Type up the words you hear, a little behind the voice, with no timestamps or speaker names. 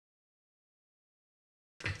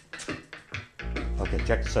Okay,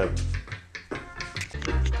 check this out.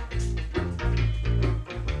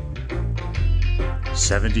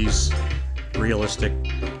 '70s realistic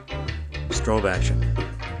strobe action.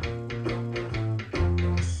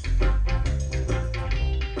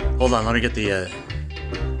 Hold on, let me get the,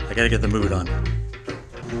 I gotta get the mood on.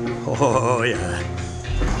 Oh yeah.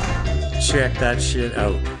 Check that shit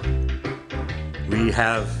out. We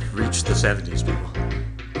have reached the 70s, people.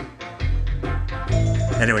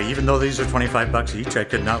 Anyway, even though these are 25 bucks each, I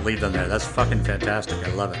could not leave them there. That's fucking fantastic.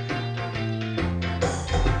 I love it.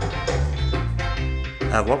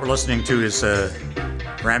 What we're listening to is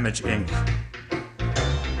Ramage Inc.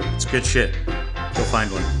 It's good shit. Go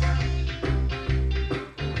find one.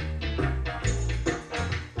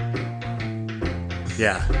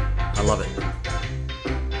 Yeah, I love it.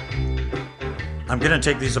 I'm gonna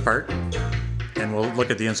take these apart and we'll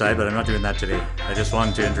look at the inside, but I'm not doing that today. I just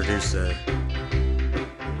wanted to introduce the...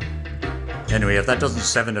 Anyway, if that doesn't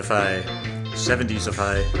 70-ify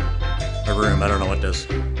a room, I don't know what does.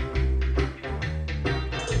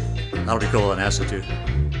 That'll be cool on acid too.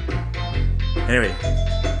 Anyway,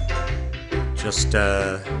 just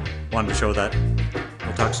wanted to show that.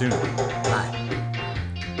 We'll talk soon. Bye.